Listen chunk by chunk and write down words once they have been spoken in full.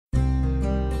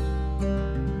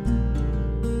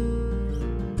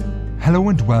Hello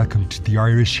and welcome to the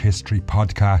Irish History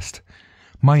Podcast.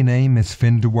 My name is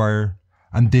Fynyna,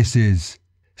 and this is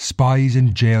Spies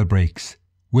and Jailbreaks,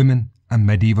 Women and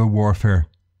Medieval Warfare.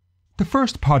 The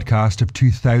first podcast of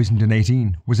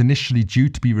 2018 was initially due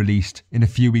to be released in a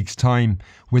few weeks' time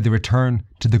with a return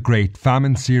to the Great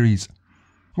Famine series.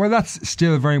 While that's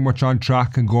still very much on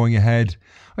track and going ahead,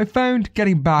 I found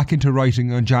getting back into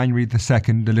writing on January the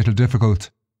 2nd a little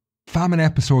difficult. Famine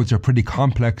episodes are pretty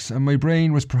complex and my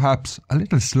brain was perhaps a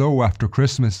little slow after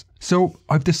Christmas, so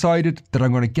I've decided that I'm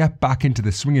going to get back into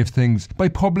the swing of things by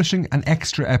publishing an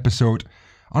extra episode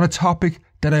on a topic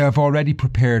that I have already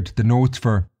prepared the notes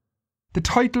for. The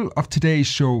title of today's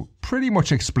show pretty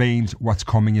much explains what's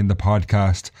coming in the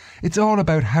podcast. It's all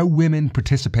about how women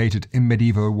participated in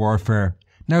medieval warfare.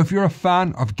 Now, if you're a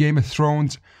fan of Game of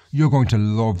Thrones, you're going to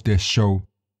love this show.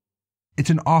 It's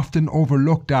an often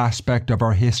overlooked aspect of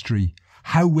our history,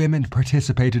 how women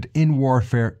participated in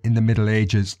warfare in the Middle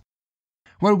Ages.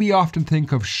 While we often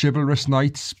think of chivalrous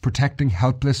knights protecting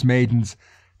helpless maidens,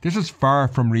 this is far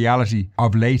from reality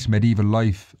of late medieval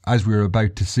life, as we're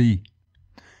about to see.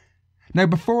 Now,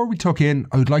 before we tuck in,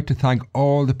 I would like to thank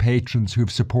all the patrons who have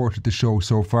supported the show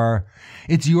so far.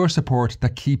 It's your support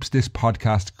that keeps this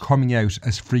podcast coming out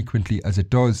as frequently as it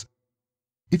does.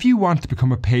 If you want to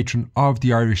become a patron of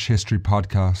the Irish History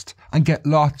Podcast and get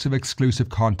lots of exclusive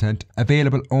content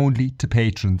available only to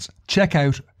patrons, check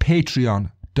out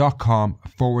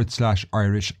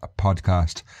patreon.com/Irish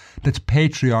Podcast. That's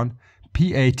Patreon,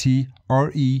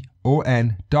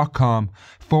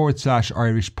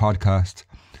 patreon.com/Irish Podcast.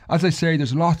 As I say,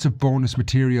 there's lots of bonus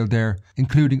material there,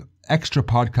 including extra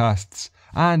podcasts,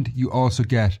 and you also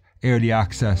get early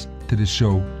access to the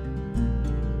show.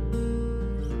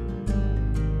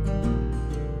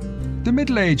 The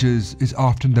Middle Ages is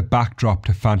often the backdrop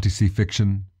to fantasy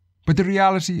fiction, but the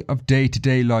reality of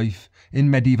day-to-day life in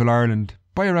medieval Ireland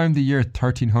by around the year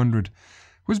 1300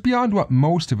 was beyond what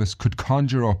most of us could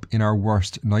conjure up in our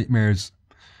worst nightmares.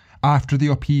 After the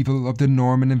upheaval of the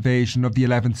Norman invasion of the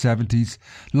 1170s,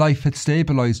 life had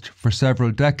stabilised for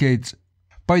several decades.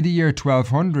 By the year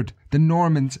 1200, the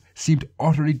Normans seemed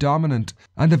utterly dominant,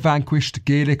 and the vanquished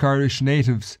Gaelic Irish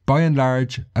natives, by and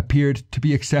large, appeared to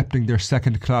be accepting their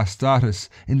second-class status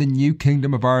in the new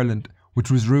Kingdom of Ireland, which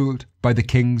was ruled by the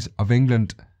Kings of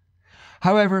England.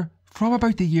 However, from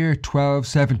about the year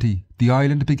 1270, the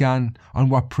island began on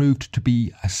what proved to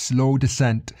be a slow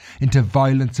descent into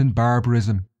violence and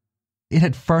barbarism. It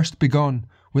had first begun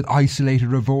with isolated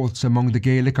revolts among the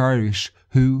Gaelic Irish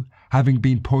who, having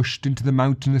been pushed into the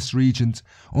mountainous regions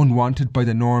unwanted by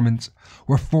the Normans,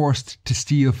 were forced to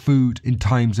steal food in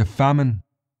times of famine.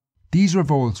 These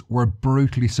revolts were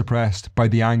brutally suppressed by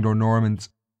the Anglo-Normans.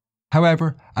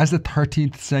 However, as the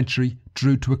 13th century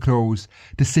drew to a close,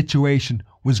 the situation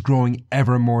was growing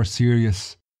ever more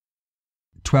serious.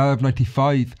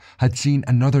 1295 had seen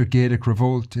another Gaelic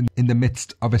revolt in the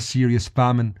midst of a serious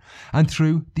famine, and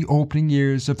through the opening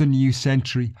years of the new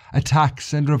century,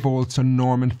 attacks and revolts on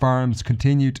Norman farms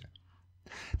continued.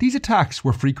 These attacks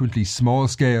were frequently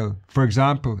small-scale. For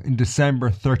example, in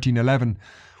December 1311,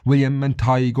 William and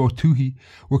Fynyna O Toohig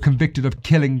were convicted of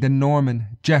killing the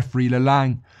Norman Geoffrey le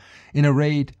Lang in a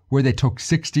raid where they took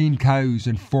 16 cows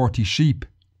and 40 sheep.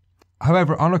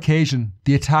 However, on occasion,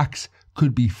 the attacks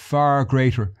could be far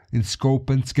greater in scope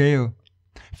and scale.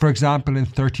 For example, in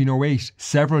 1308,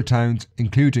 several towns,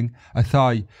 including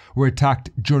Athy, were attacked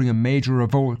during a major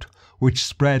revolt which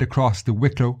spread across the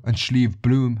Wicklow and Slieve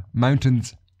Bloom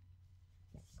mountains.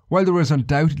 While there was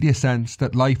undoubtedly a sense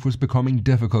that life was becoming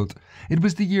difficult, it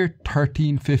was the year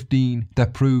 1315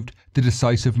 that proved the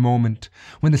decisive moment,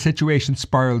 when the situation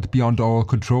spiralled beyond all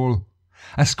control.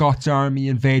 A Scots army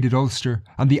invaded Ulster,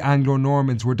 and the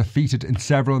Anglo-Normans were defeated in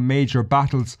several major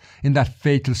battles in that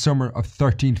fatal summer of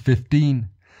 1315.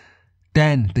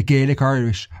 Then the Gaelic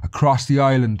Irish across the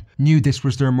island knew this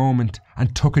was their moment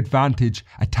and took advantage,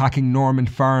 attacking Norman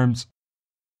farms.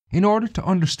 In order to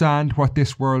understand what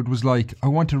this world was like, I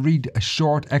want to read a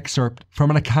short excerpt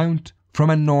from an account from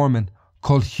a Norman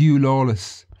called Hugh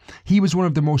Lawless. He was one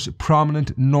of the most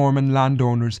prominent Norman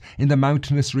landowners in the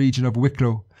mountainous region of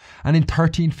Wicklow, and in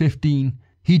 1315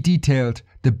 he detailed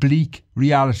the bleak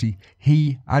reality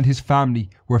he and his family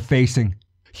were facing.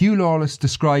 Hugh Lawless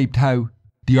described how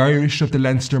the Irish of the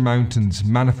Leinster Mountains,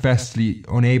 manifestly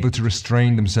unable to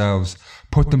restrain themselves,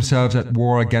 put themselves at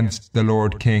war against the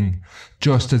Lord King,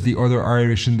 just as the other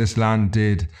Irish in this land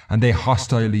did, and they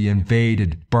hostilely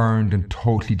invaded, burned and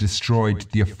totally destroyed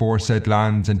the aforesaid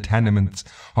lands and tenements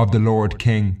of the Lord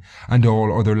King, and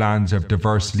all other lands of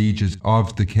diverse lieges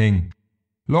of the King.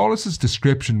 Lawless's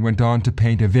description went on to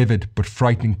paint a vivid but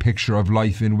frightening picture of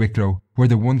life in Wicklow, where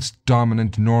the once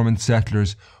dominant Norman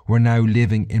settlers were now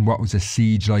living in what was a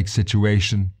siege-like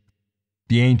situation.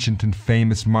 The ancient and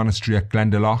famous monastery at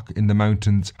Glendalough in the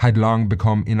mountains had long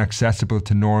become inaccessible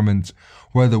to Normans,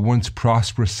 while the once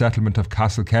prosperous settlement of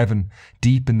Castlekevin,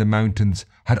 deep in the mountains,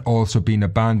 had also been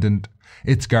abandoned.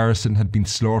 Its garrison had been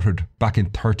slaughtered back in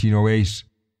 1308.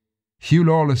 Hugh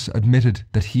Lawless admitted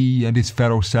that he and his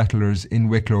fellow settlers in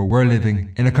Wicklow were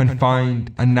living in a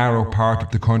confined and narrow part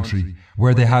of the country,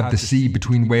 where they had the sea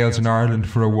between Wales and Ireland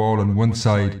for a wall on one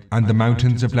side, and the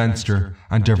mountains of Leinster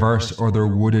and diverse other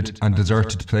wooded and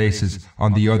deserted places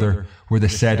on the other, where the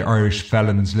said Irish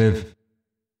felons live.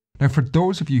 Now, for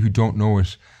those of you who don't know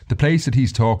it, the place that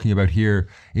he's talking about here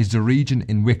is the region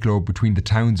in Wicklow between the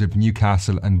towns of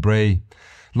Newcastle and Bray.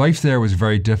 Life there was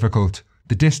very difficult.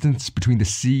 The distance between the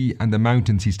sea and the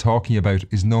mountains he's talking about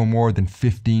is no more than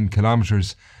 15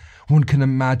 kilometres. One can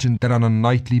imagine that on a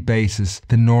nightly basis,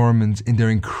 the Normans in their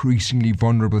increasingly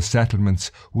vulnerable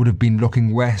settlements would have been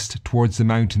looking west towards the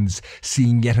mountains,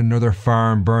 seeing yet another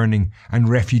farm burning and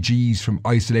refugees from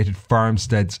isolated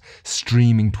farmsteads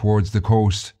streaming towards the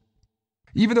coast.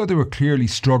 Even though they were clearly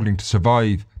struggling to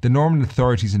survive, the Norman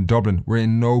authorities in Dublin were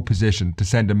in no position to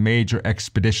send a major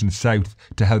expedition south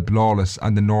to help Lawless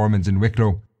and the Normans in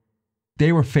Wicklow.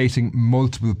 They were facing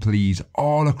multiple pleas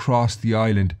all across the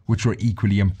island which were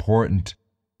equally important.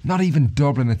 Not even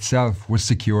Dublin itself was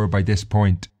secure by this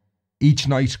point. Each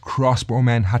night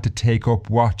crossbowmen had to take up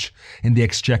watch in the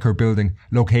Exchequer building,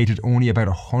 located only about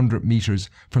 100 metres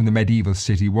from the medieval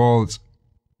city walls.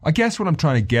 I guess what I'm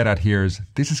trying to get at here is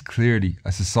this is clearly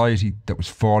a society that was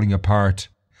falling apart,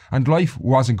 and life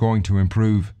wasn't going to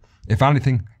improve. If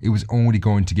anything, it was only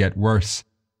going to get worse.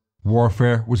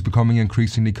 Warfare was becoming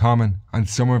increasingly common, and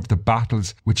some of the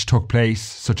battles which took place,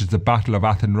 such as the Battle of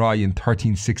Athenry in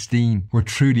 1316, were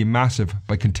truly massive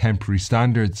by contemporary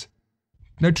standards.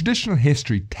 Now, traditional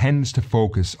history tends to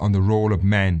focus on the role of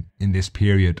men in this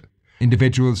period.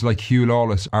 Individuals like Hugh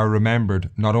Lawless are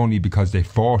remembered not only because they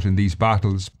fought in these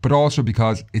battles, but also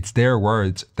because it's their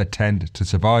words that tend to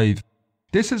survive.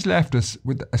 This has left us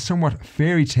with a somewhat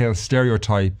fairy tale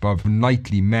stereotype of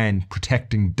knightly men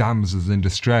protecting damsels in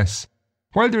distress.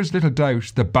 While there is little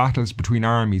doubt that battles between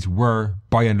armies were,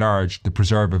 by and large, the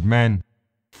preserve of men,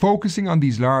 focusing on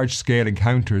these large-scale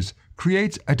encounters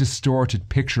creates a distorted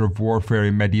picture of warfare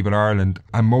in medieval Ireland,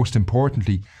 and most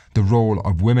importantly, the role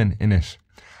of women in it.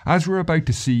 As we're about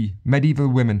to see, medieval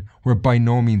women were by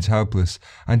no means helpless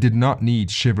and did not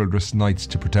need chivalrous knights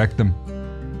to protect them.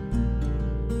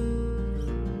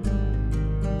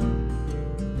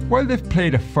 While they've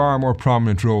played a far more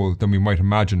prominent role than we might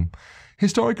imagine,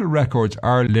 historical records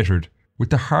are littered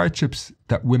with the hardships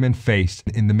that women faced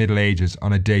in the Middle Ages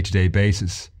on a day-to-day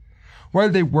basis. While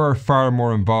they were far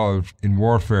more involved in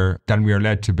warfare than we are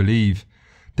led to believe,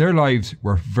 their lives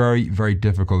were very, very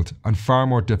difficult and far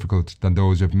more difficult than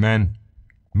those of men.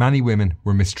 Many women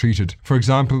were mistreated. For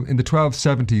example, in the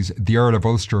 1270s, the Earl of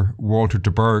Ulster, Walter de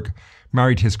Burgh,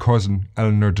 married his cousin,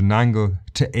 Eleanor de Nangle,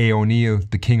 to A. O'Neill,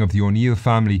 the king of the O'Neill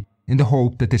family, in the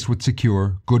hope that this would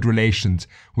secure good relations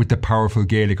with the powerful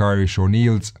Gaelic Irish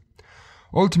O'Neills.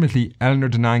 Ultimately, Eleanor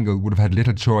de Nangle would have had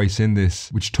little choice in this,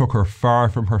 which took her far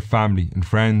from her family and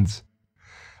friends.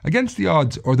 Against the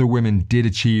odds, other women did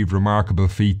achieve remarkable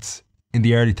feats. In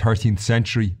the early 13th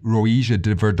century, Roisia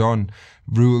de Verdun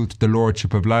ruled the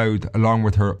lordship of Louth along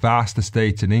with her vast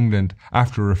estates in England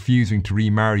after refusing to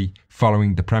remarry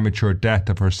following the premature death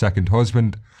of her second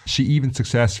husband. She even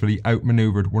successfully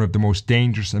outmanoeuvred one of the most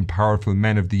dangerous and powerful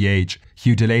men of the age,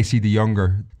 Hugh de Lacy the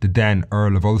Younger, the then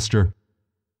Earl of Ulster.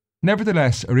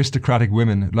 Nevertheless, aristocratic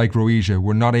women like Roisia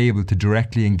were not able to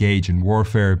directly engage in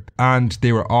warfare, and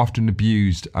they were often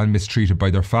abused and mistreated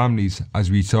by their families, as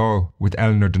we saw with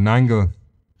Eleanor de Nangle.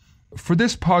 For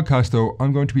this podcast though,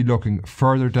 I'm going to be looking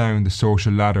further down the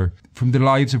social ladder from the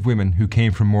lives of women who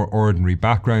came from more ordinary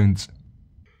backgrounds.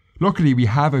 Luckily, we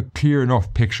have a clear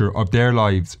enough picture of their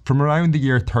lives from around the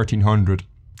year 1300,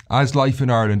 as life in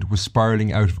Ireland was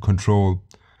spiralling out of control.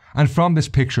 And from this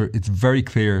picture, it's very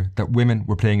clear that women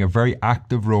were playing a very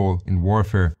active role in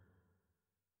warfare.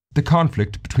 The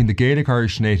conflict between the Gaelic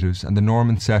Irish natives and the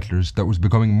Norman settlers that was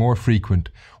becoming more frequent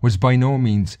was by no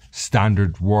means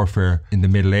standard warfare in the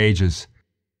Middle Ages.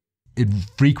 It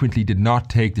frequently did not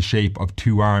take the shape of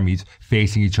two armies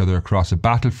facing each other across a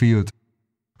battlefield.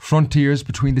 Frontiers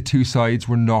between the two sides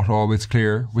were not always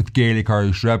clear, with Gaelic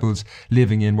Irish rebels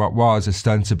living in what was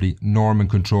ostensibly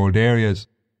Norman-controlled areas.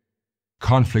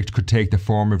 Conflict could take the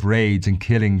form of raids and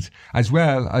killings, as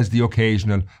well as the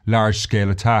occasional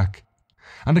large-scale attack.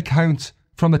 And accounts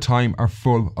from the time are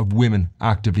full of women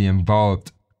actively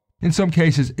involved. In some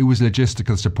cases it was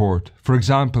logistical support. For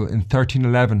example, in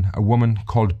 1311 a woman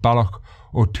called Gaelic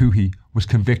O Toohig was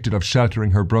convicted of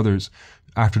sheltering her brothers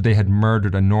after they had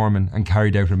murdered a Norman and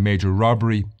carried out a major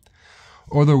robbery.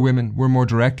 Other women were more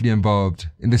directly involved.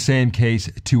 In the same case,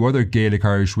 two other Gaelic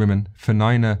Irish women,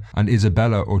 Fynyna and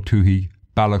Isabella O Toohig,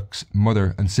 Gaelic's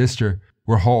mother and sister,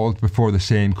 were hauled before the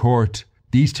same court.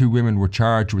 These two women were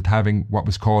charged with having what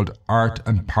was called art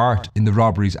and part in the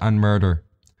robberies and murder.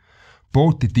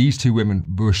 Both these two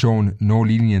women were shown no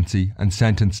leniency and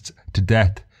sentenced to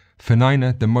death.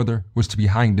 Fynyna, the mother, was to be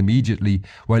hanged immediately,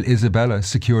 while Isabella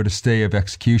secured a stay of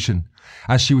execution.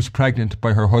 As she was pregnant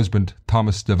by her husband,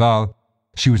 Thomas de Val,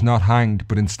 she was not hanged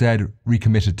but instead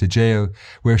recommitted to jail,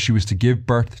 where she was to give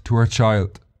birth to her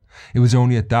child. It was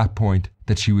only at that point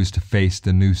that she was to face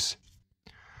the noose.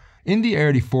 In the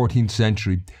early 14th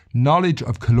century, knowledge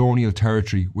of colonial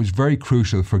territory was very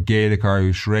crucial for Gaelic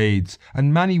Irish raids,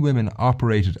 and many women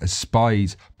operated as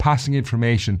spies, passing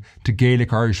information to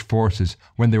Gaelic Irish forces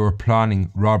when they were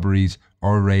planning robberies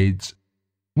or raids.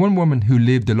 One woman who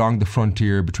lived along the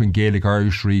frontier between Gaelic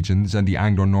Irish regions and the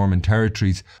Anglo-Norman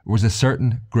territories was a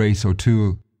certain Grace O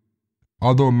Toole.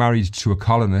 Although married to a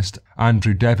colonist,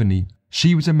 Andrew Devaney,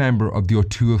 she was a member of the O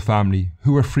Toole family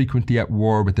who were frequently at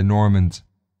war with the Normans.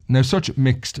 Now, such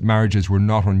mixed marriages were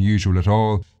not unusual at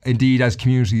all. Indeed, as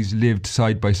communities lived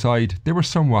side by side, they were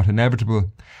somewhat inevitable.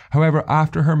 However,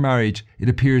 after her marriage, it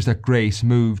appears that Grace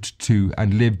moved to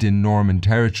and lived in Norman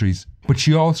territories. But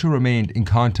she also remained in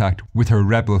contact with her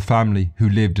rebel family who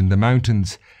lived in the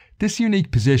mountains. This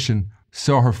unique position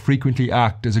saw her frequently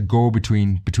act as a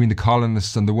go-between between the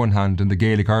colonists on the one hand and the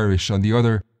Gaelic Irish on the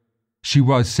other. She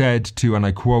was said to, and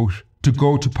I quote, to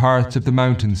go to parts of the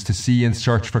mountains to see and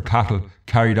search for cattle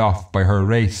carried off by her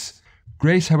race.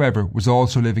 Grace, however, was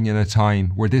also living in a time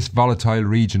where this volatile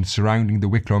region surrounding the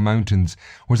Wicklow Mountains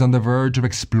was on the verge of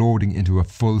exploding into a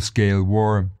full-scale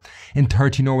war. In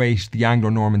 1308, the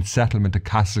Anglo-Norman settlement at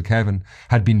Castlekeven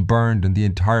had been burned and the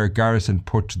entire garrison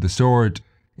put to the sword.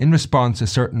 In response, a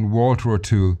certain Walter O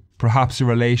Toole, perhaps a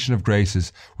relation of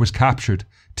Grace's, was captured,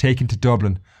 taken to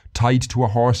Dublin, tied to a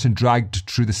horse and dragged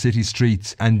through the city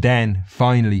streets, and then,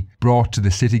 finally, brought to the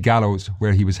city gallows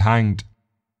where he was hanged.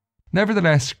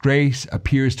 Nevertheless, Grace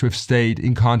appears to have stayed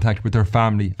in contact with her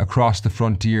family across the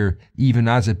frontier even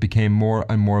as it became more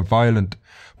and more violent,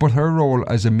 but her role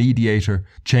as a mediator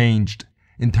changed.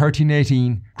 In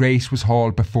 1318, Grace was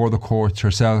hauled before the courts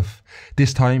herself.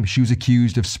 This time she was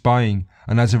accused of spying,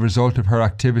 and as a result of her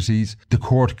activities, the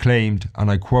court claimed, and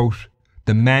I quote,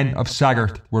 "The men of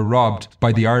Sagart were robbed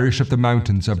by the Irish of the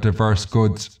mountains of diverse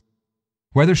goods."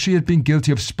 Whether she had been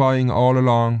guilty of spying all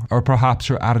along, or perhaps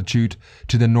her attitude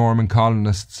to the Norman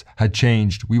colonists had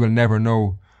changed, we will never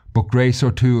know, but Grace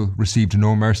O Toole received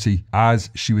no mercy as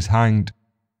she was hanged.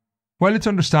 While it's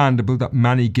understandable that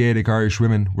many Gaelic Irish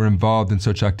women were involved in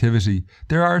such activity,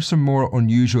 there are some more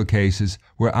unusual cases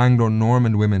where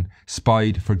Anglo-Norman women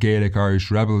spied for Gaelic Irish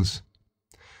rebels.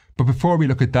 But before we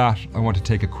look at that, I want to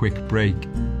take a quick break.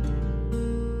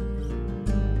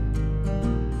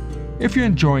 If you're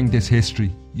enjoying this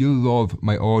history, you'll love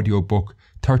my audiobook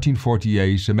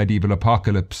 1348, A Medieval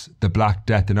Apocalypse, The Black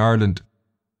Death in Ireland.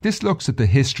 This looks at the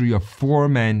history of 4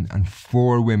 men and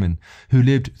 4 women who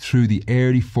lived through the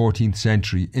early 14th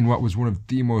century in what was one of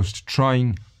the most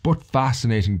trying but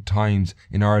fascinating times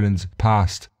in Ireland's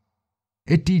past.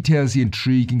 It details the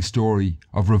intriguing story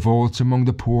of revolts among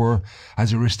the poor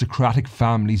as aristocratic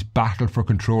families battled for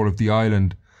control of the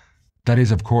island. That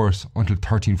is, of course, until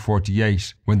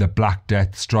 1348, when the Black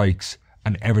Death strikes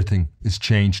and everything is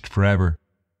changed forever.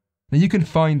 Now you can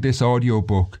find this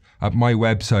audiobook at my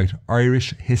website,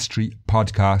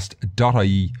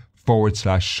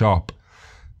 irishhistorypodcast.ie/shop.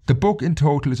 The book in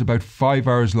total is about 5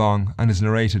 hours long and is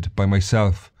narrated by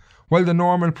myself. While the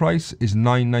normal price is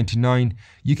 €9.99,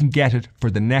 you can get it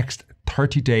for the next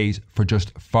 30 days for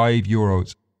just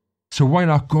 €5. So why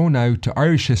not go now to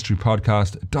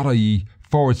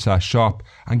irishhistorypodcast.ie/shop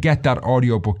and get that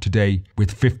audiobook today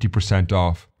with 50%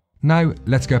 off. Now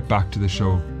let's get back to the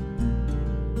show.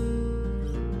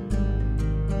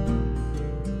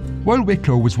 While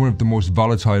Wicklow was one of the most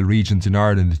volatile regions in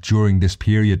Ireland during this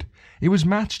period, it was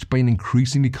matched by an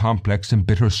increasingly complex and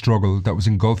bitter struggle that was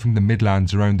engulfing the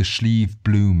Midlands around the Slieve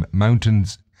Bloom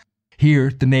Mountains.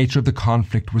 Here, the nature of the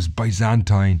conflict was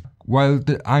Byzantine. While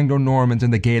the Anglo-Normans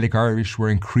and the Gaelic Irish were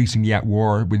increasingly at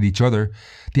war with each other,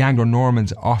 the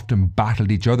Anglo-Normans often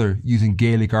battled each other, using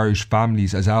Gaelic Irish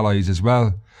families as allies as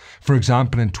well. For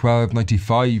example, in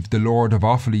 1295, the Lord of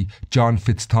Offaly, John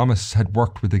Fitzthomas, had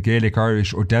worked with the Gaelic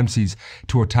Irish O'Dempseys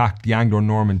to attack the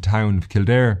Anglo-Norman town of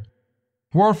Kildare.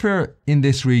 Warfare in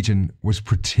this region was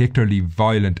particularly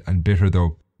violent and bitter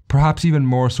though, perhaps even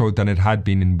more so than it had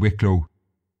been in Wicklow.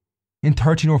 In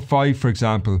 1305, for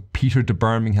example, Peter de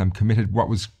Birmingham committed what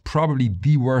was probably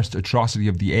the worst atrocity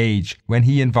of the age when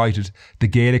he invited the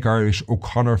Gaelic Irish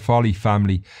O'Connor Foley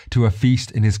family to a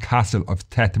feast in his castle of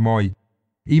Tethmoy.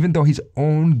 Even though his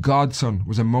own godson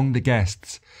was among the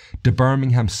guests, de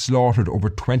Birmingham slaughtered over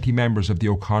 20 members of the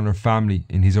O'Connor family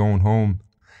in his own home.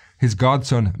 His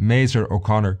godson, Mazer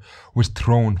O'Connor, was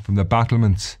thrown from the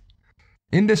battlements.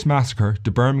 In this massacre,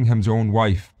 de Birmingham's own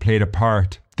wife played a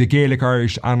part. The Gaelic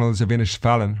Irish Annals of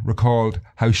Innisfallen recalled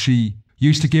how she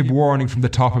used to give warning from the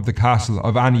top of the castle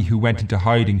of any who went into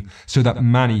hiding, so that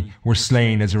many were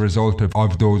slain as a result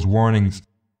of those warnings.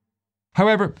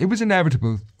 However, it was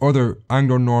inevitable other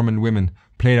Anglo-Norman women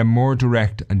played a more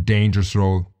direct and dangerous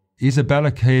role.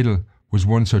 Isabella Cadel was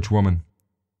one such woman.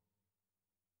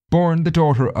 Born the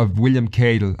daughter of William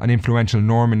Cadel, an influential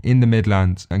Norman in the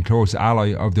Midlands and close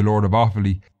ally of the Lord of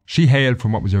Offaly, she hailed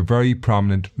from what was a very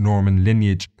prominent Norman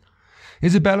lineage.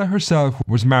 Isabella herself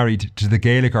was married to the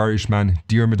Gaelic Irishman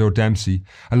Diarmid O'Dempsey,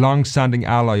 a long-standing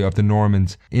ally of the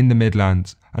Normans in the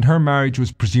Midlands, and her marriage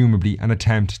was presumably an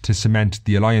attempt to cement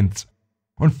the alliance.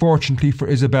 Unfortunately for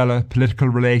Isabella, political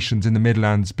relations in the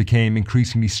Midlands became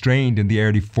increasingly strained in the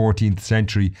early 14th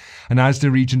century, and as the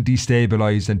region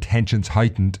destabilised and tensions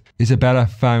heightened, Isabella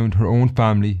found her own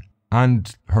family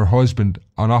and her husband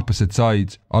on opposite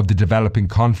sides of the developing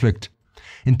conflict.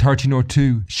 In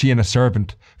 1302, she and a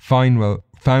servant, Fynyna,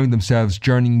 found themselves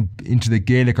journeying into the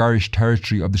Gaelic Irish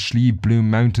territory of the Slieve Bloom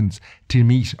Mountains to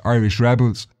meet Irish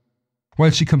rebels.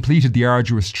 While she completed the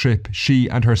arduous trip, she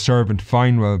and her servant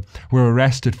Fynyna were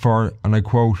arrested for, and I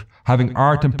quote, having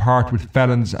art and part with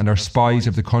felons and are spies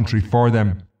of the country for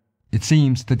them. It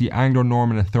seems that the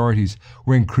Anglo-Norman authorities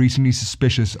were increasingly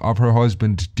suspicious of her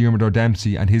husband Diarmid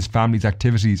O'Dempsey and his family's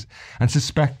activities, and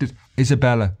suspected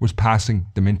Isabella was passing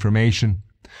them information.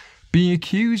 Being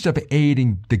accused of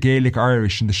aiding the Gaelic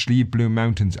Irish in the Slieve Bloom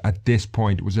Mountains at this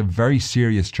point was a very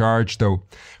serious charge though.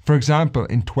 For example,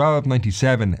 in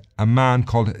 1297, a man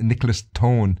called Nicholas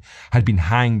Tone had been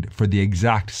hanged for the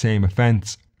exact same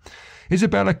offence.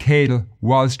 Isabella Cadel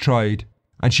was tried,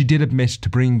 and she did admit to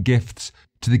bringing gifts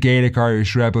to the Gaelic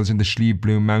Irish rebels in the Slieve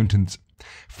Bloom Mountains.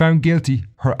 Found guilty,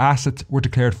 her assets were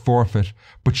declared forfeit,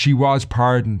 but she was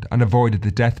pardoned and avoided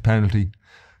the death penalty.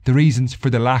 The reasons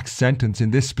for the lax sentence in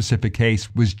this specific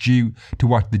case was due to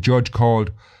what the judge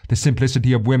called the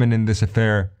simplicity of women in this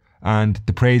affair and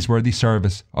the praiseworthy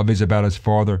service of Isabella's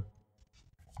father.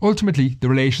 Ultimately, the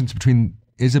relations between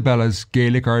Isabella's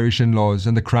Gaelic Irish in-laws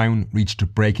and the crown reached a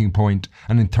breaking point,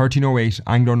 and in 1308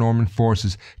 Anglo-Norman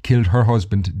forces killed her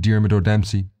husband Diarmid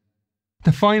O'Dempsey.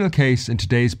 The final case in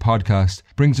today's podcast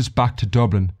brings us back to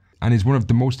Dublin and is one of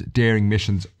the most daring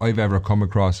missions I've ever come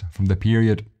across from the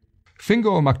period.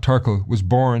 Fingal MacTurkle was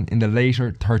born in the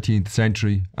later 13th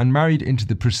century and married into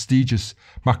the prestigious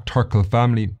MacTurkle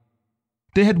family.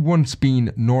 They had once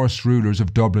been Norse rulers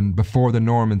of Dublin before the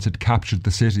Normans had captured the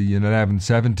city in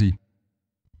 1170.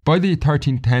 By the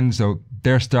 1310s though,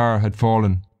 their star had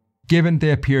fallen. Given they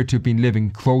appeared to have been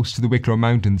living close to the Wicklow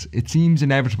Mountains, it seems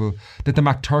inevitable that the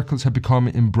MacTurkles had become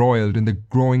embroiled in the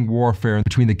growing warfare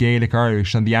between the Gaelic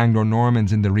Irish and the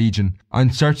Anglo-Normans in the region,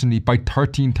 and certainly by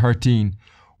 1313,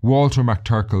 Walter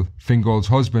MacTurkle, Fingal's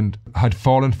husband, had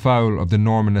fallen foul of the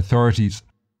Norman authorities.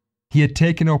 He had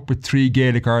taken up with 3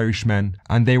 Gaelic Irishmen,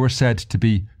 and they were said to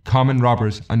be common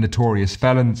robbers and notorious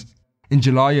felons. In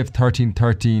July of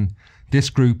 1313, this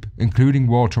group, including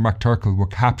Walter MacTurkle, were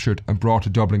captured and brought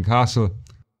to Dublin Castle.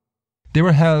 They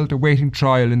were held awaiting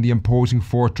trial in the imposing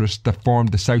fortress that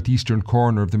formed the southeastern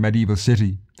corner of the medieval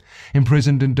city.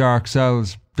 Imprisoned in dark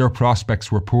cells, their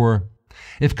prospects were poor.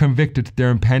 If convicted, their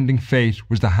impending fate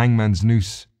was the hangman's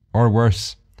noose, or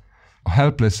worse.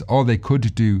 Helpless, all they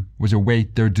could do was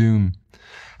await their doom.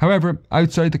 However,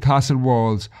 outside the castle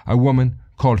walls, a woman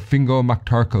called Fingal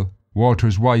MacTurkle,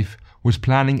 Walter's wife, was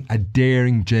planning a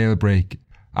daring jailbreak.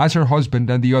 As her husband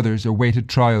and the others awaited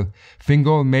trial,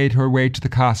 Fingal made her way to the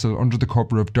castle under the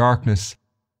cover of darkness.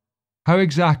 How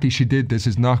exactly she did this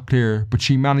is not clear, but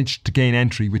she managed to gain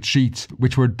entry with sheets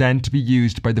which were then to be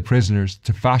used by the prisoners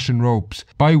to fashion ropes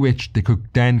by which they could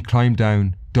then climb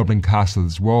down Dublin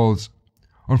Castle's walls.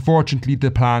 Unfortunately,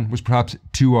 the plan was perhaps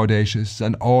too audacious,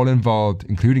 and all involved,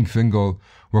 including Fingal,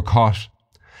 were caught.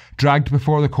 Dragged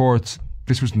before the courts,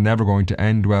 this was never going to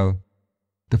end well.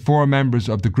 The 4 members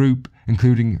of the group,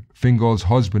 including Fingal's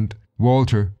husband,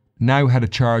 Walter, now had a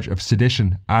charge of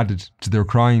sedition added to their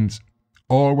crimes.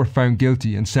 All were found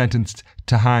guilty and sentenced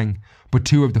to hang, but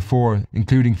 2 of the 4,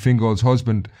 including Fingal's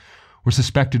husband, were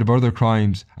suspected of other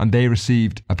crimes and they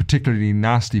received a particularly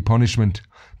nasty punishment.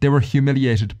 They were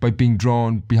humiliated by being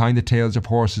drawn behind the tails of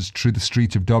horses through the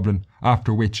streets of Dublin,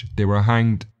 after which they were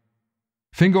hanged.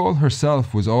 Fingal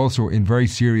herself was also in very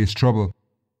serious trouble.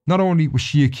 Not only was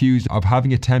she accused of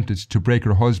having attempted to break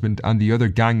her husband and the other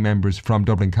gang members from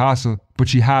Dublin Castle, but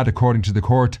she had, according to the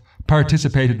court,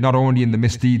 participated not only in the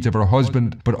misdeeds of her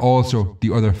husband, but also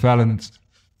the other felons.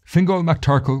 Fingal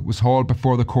MacTurkle was hauled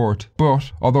before the court,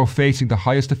 but, although facing the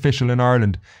highest official in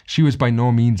Ireland, she was by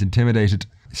no means intimidated.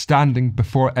 Standing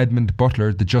before Edmund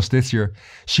Butler, the justiciar,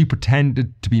 she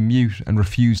pretended to be mute and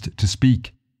refused to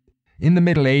speak. In the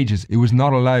Middle Ages, it was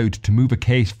not allowed to move a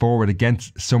case forward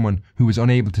against someone who was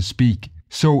unable to speak,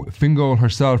 so Fingal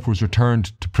herself was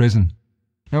returned to prison.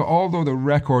 Now, although the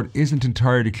record isn't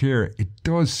entirely clear, it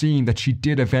does seem that she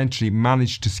did eventually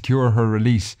manage to secure her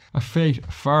release, a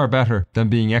fate far better than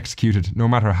being executed, no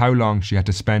matter how long she had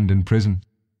to spend in prison.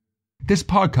 This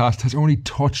podcast has only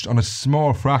touched on a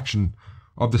small fraction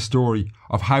of the story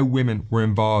of how women were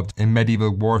involved in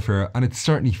medieval warfare, and it's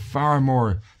certainly far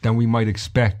more than we might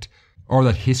expect or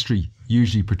that history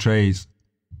usually portrays.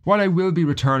 While I will be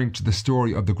returning to the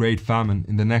story of the Great Famine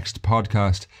in the next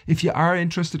podcast, if you are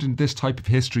interested in this type of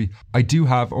history, I do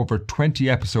have over 20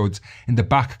 episodes in the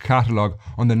back catalogue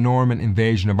on the Norman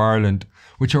invasion of Ireland,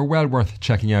 which are well worth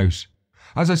checking out.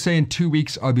 As I say, in 2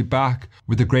 weeks I'll be back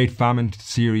with the Great Famine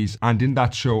series, and in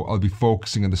that show I'll be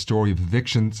focusing on the story of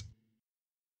evictions.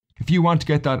 If you want to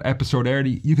get that episode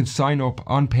early, you can sign up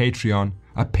on Patreon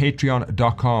at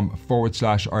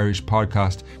patreon.com/Irish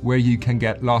podcast, where you can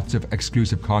get lots of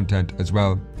exclusive content as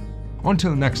well.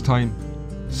 Until next time,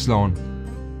 Slán.